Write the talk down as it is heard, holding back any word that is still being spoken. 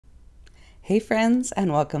Hey friends,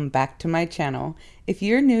 and welcome back to my channel. If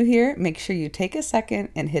you're new here, make sure you take a second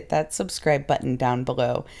and hit that subscribe button down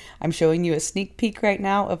below. I'm showing you a sneak peek right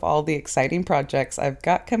now of all the exciting projects I've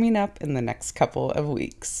got coming up in the next couple of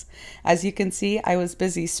weeks. As you can see, I was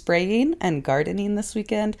busy spraying and gardening this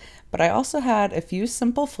weekend, but I also had a few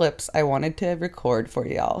simple flips I wanted to record for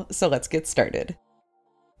y'all, so let's get started.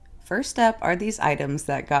 First up are these items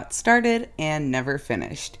that got started and never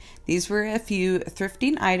finished. These were a few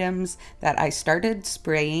thrifting items that I started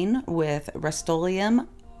spraying with Rust-Oleum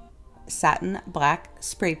Satin Black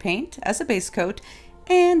spray paint as a base coat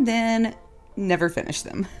and then never finished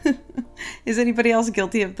them. Is anybody else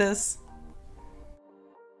guilty of this?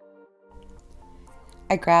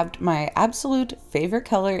 I grabbed my absolute favorite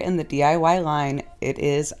color in the DIY line. It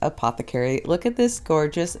is Apothecary. Look at this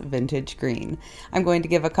gorgeous vintage green. I'm going to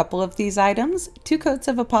give a couple of these items 2 coats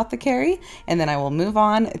of Apothecary, and then I will move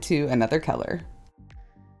on to another color.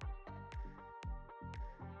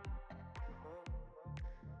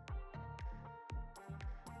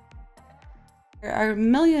 There are a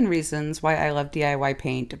million reasons why I love DIY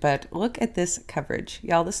paint, but look at this coverage.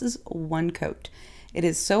 Y'all, this is 1 coat. It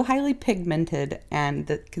is so highly pigmented and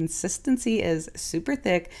the consistency is super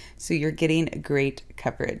thick, so you're getting great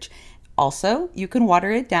coverage. Also, you can water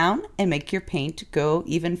it down and make your paint go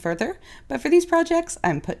even further, but for these projects,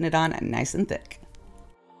 I'm putting it on nice and thick.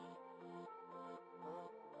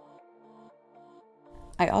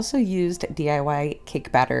 I also used DIY cake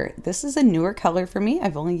batter. This is a newer color for me.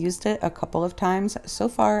 I've only used it a couple of times. So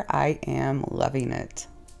far, I am loving it.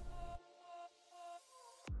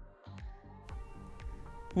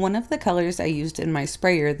 One of the colors I used in my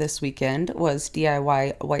sprayer this weekend was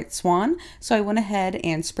DIY White Swan, so I went ahead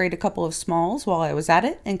and sprayed a couple of smalls while I was at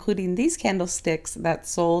it, including these candlesticks that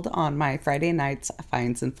sold on my Friday night's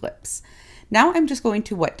finds and flips. Now I'm just going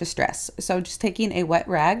to wet distress, so just taking a wet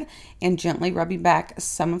rag and gently rubbing back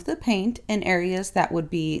some of the paint in areas that would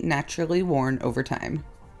be naturally worn over time.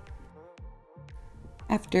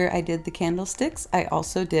 After I did the candlesticks, I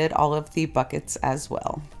also did all of the buckets as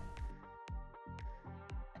well.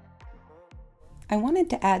 I wanted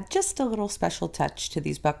to add just a little special touch to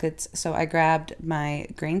these buckets, so I grabbed my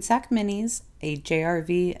Grain Sack Minis, a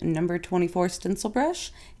JRV number 24 stencil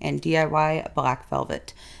brush, and DIY Black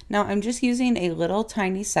Velvet. Now I'm just using a little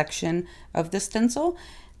tiny section of the stencil.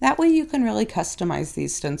 That way you can really customize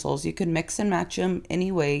these stencils. You can mix and match them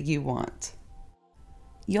any way you want.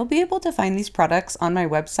 You'll be able to find these products on my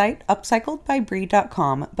website,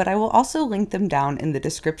 upcycledbybri.com, but I will also link them down in the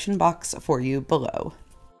description box for you below.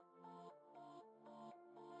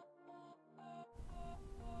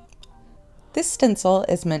 This stencil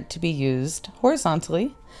is meant to be used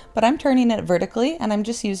horizontally, but I'm turning it vertically and I'm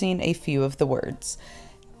just using a few of the words.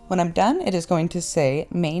 When I'm done, it is going to say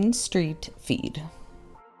Main Street Feed.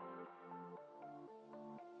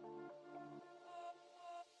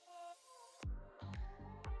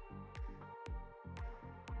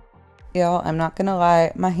 Y'all, I'm not gonna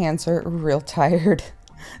lie, my hands are real tired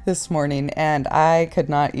this morning and I could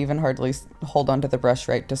not even hardly hold onto the brush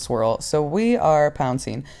right to swirl, so we are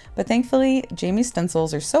pouncing. But thankfully, Jamie's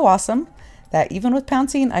stencils are so awesome that even with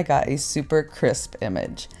pouncing, I got a super crisp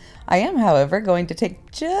image. I am, however, going to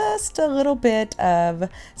take just a little bit of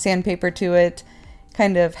sandpaper to it,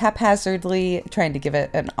 kind of haphazardly, trying to give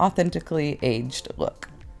it an authentically aged look.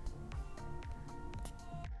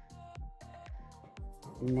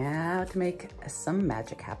 Now to make some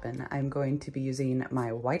magic happen, I'm going to be using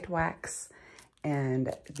my white wax,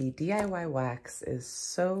 and the DIY wax is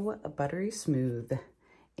so buttery smooth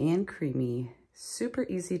and creamy, super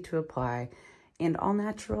easy to apply, and all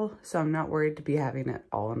natural, so I'm not worried to be having it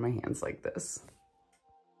all on my hands like this.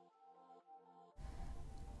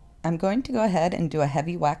 I'm going to go ahead and do a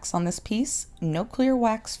heavy wax on this piece. No clear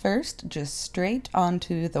wax first, just straight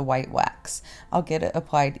onto the white wax. I'll get it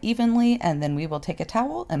applied evenly and then we will take a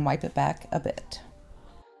towel and wipe it back a bit.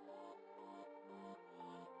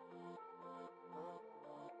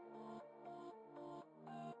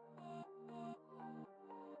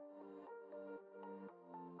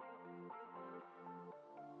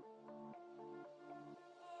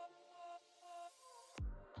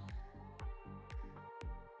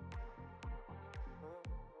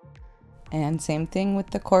 And same thing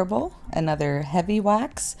with the corbel, another heavy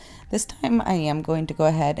wax. This time I am going to go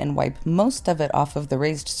ahead and wipe most of it off of the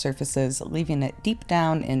raised surfaces, leaving it deep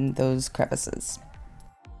down in those crevices.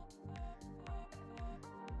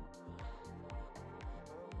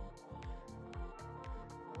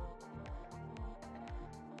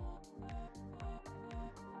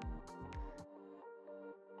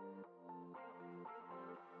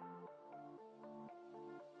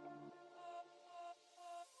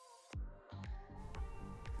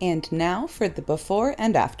 And now for the before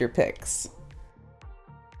and after pics.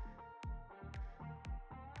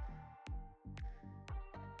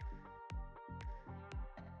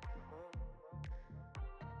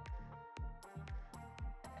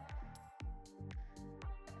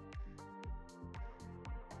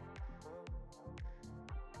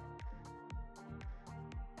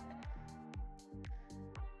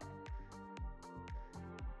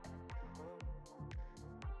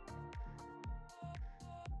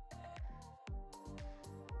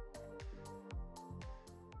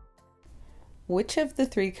 Which of the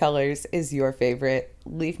three colors is your favorite?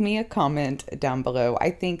 Leave me a comment down below. I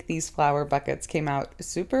think these flower buckets came out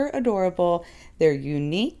super adorable. They're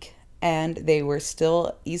unique and they were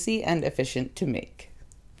still easy and efficient to make.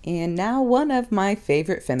 And now one of my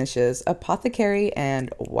favorite finishes, apothecary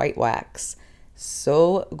and white wax.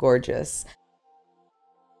 So gorgeous.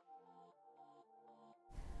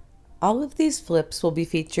 All of these flips will be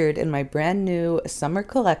featured in my brand new summer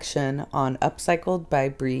collection on Upcycled by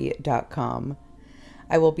Bri.com.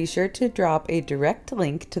 I will be sure to drop a direct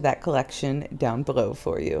link to that collection down below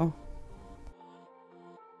for you.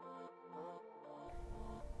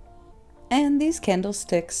 And these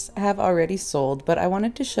candlesticks have already sold, but I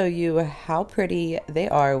wanted to show you how pretty they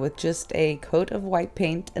are with just a coat of white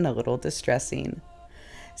paint and a little distressing.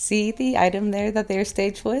 See the item there that they're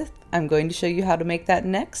staged with? I'm going to show you how to make that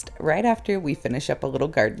next, right after we finish up a little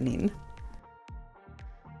gardening.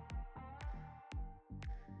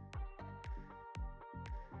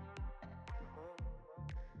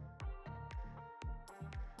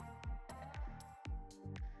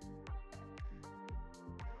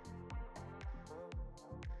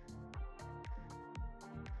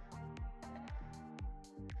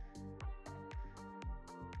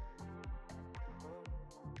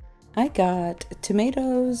 I got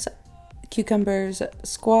tomatoes, cucumbers,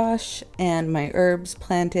 squash, and my herbs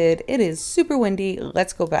planted. It is super windy.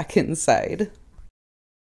 Let's go back inside.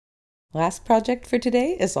 Last project for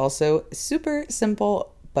today is also super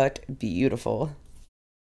simple but beautiful.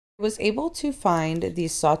 I was able to find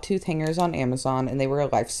these sawtooth hangers on Amazon and they were a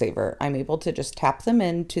lifesaver. I'm able to just tap them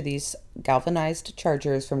into these galvanized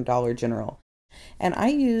chargers from Dollar General. And I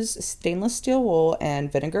use stainless steel wool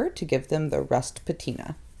and vinegar to give them the rust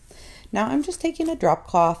patina. Now I'm just taking a drop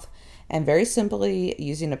cloth and very simply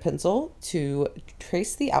using a pencil to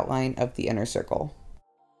trace the outline of the inner circle.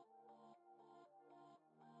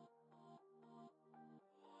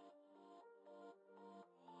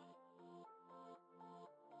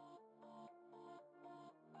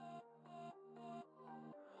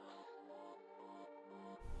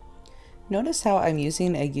 Notice how I'm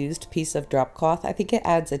using a used piece of drop cloth. I think it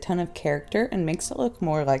adds a ton of character and makes it look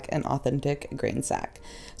more like an authentic grain sack.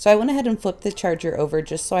 So I went ahead and flipped the charger over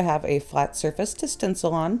just so I have a flat surface to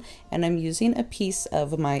stencil on, and I'm using a piece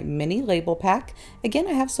of my mini label pack. Again,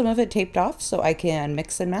 I have some of it taped off so I can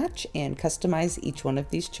mix and match and customize each one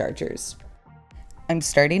of these chargers. I'm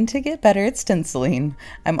starting to get better at stenciling.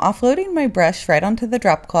 I'm offloading my brush right onto the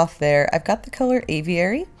drop cloth there. I've got the color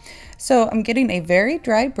Aviary. So I'm getting a very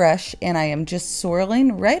dry brush and I am just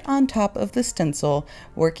swirling right on top of the stencil,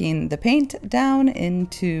 working the paint down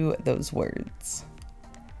into those words.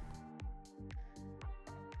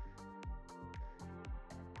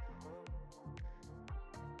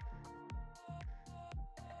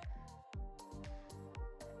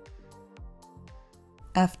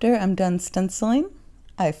 After I'm done stenciling,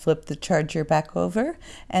 I flip the charger back over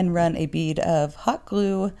and run a bead of hot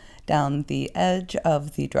glue down the edge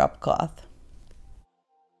of the drop cloth.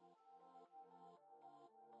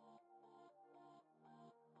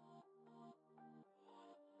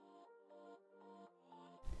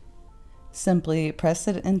 Simply press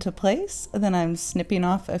it into place, then I'm snipping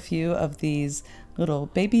off a few of these little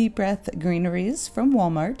baby breath greeneries from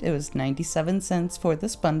Walmart. It was 97 cents for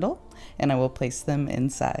this bundle, and I will place them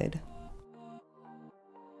inside.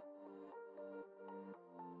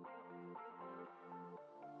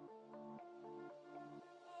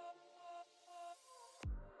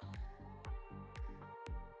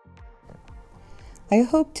 I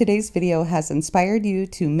hope today's video has inspired you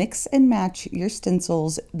to mix and match your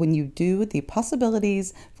stencils when you do. The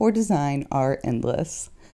possibilities for design are endless.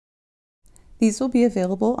 These will be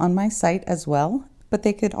available on my site as well, but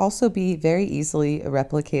they could also be very easily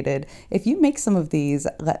replicated. If you make some of these,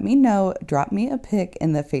 let me know, drop me a pic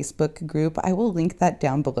in the Facebook group. I will link that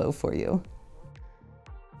down below for you.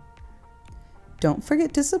 Don't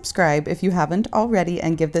forget to subscribe if you haven't already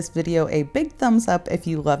and give this video a big thumbs up if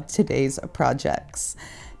you loved today's projects.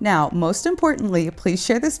 Now, most importantly, please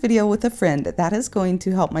share this video with a friend. That is going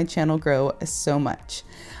to help my channel grow so much.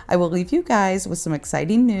 I will leave you guys with some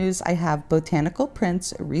exciting news. I have Botanical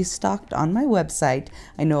Prints restocked on my website.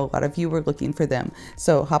 I know a lot of you were looking for them.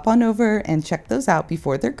 So hop on over and check those out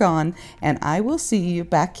before they're gone. And I will see you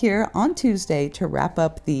back here on Tuesday to wrap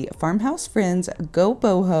up the Farmhouse Friends Go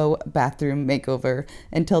Boho bathroom makeover.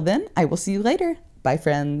 Until then, I will see you later. Bye,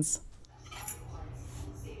 friends.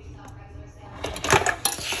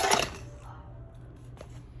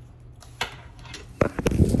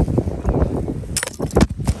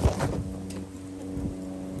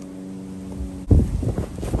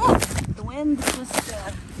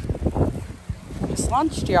 Just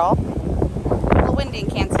launched, y'all. A little windy in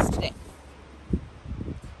Kansas today.